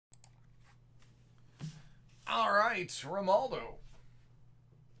All right, Rumaldo.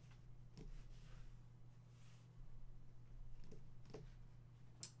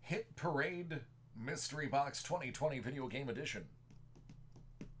 Hit Parade Mystery Box 2020 Video Game Edition.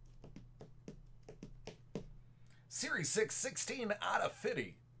 Series 6, 16 out of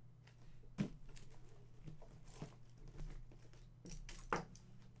 50.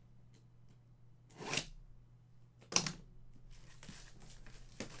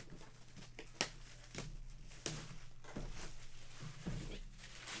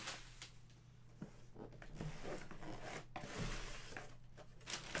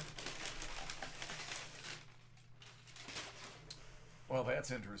 Well,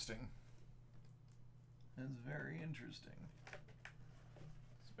 that's interesting. That's very interesting.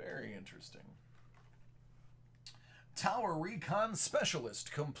 It's very interesting. Tower Recon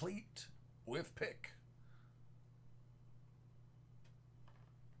Specialist complete with pick.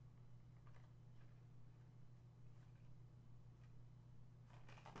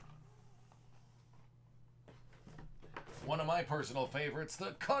 One of my personal favorites,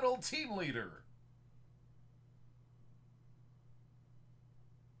 the Cuddle Team Leader.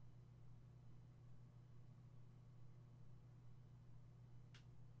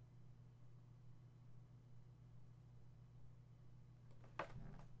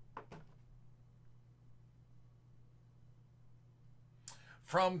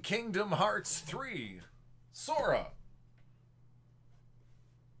 From Kingdom Hearts 3, Sora.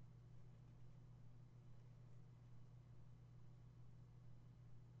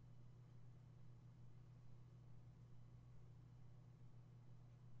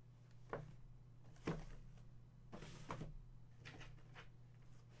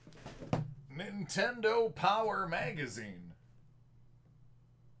 Nintendo Power Magazine.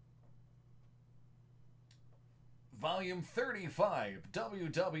 Volume 35,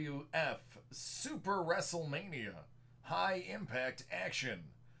 WWF Super WrestleMania, High Impact Action,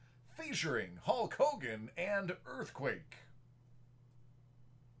 featuring Hulk Hogan and Earthquake.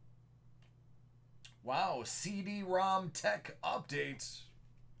 Wow, CD-ROM tech update.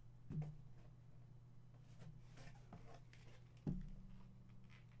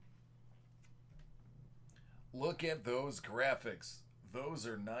 Look at those graphics. Those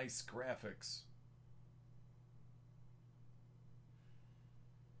are nice graphics.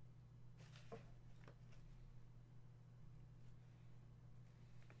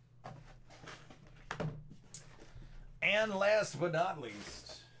 And last but not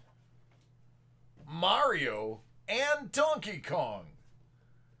least, Mario and Donkey Kong.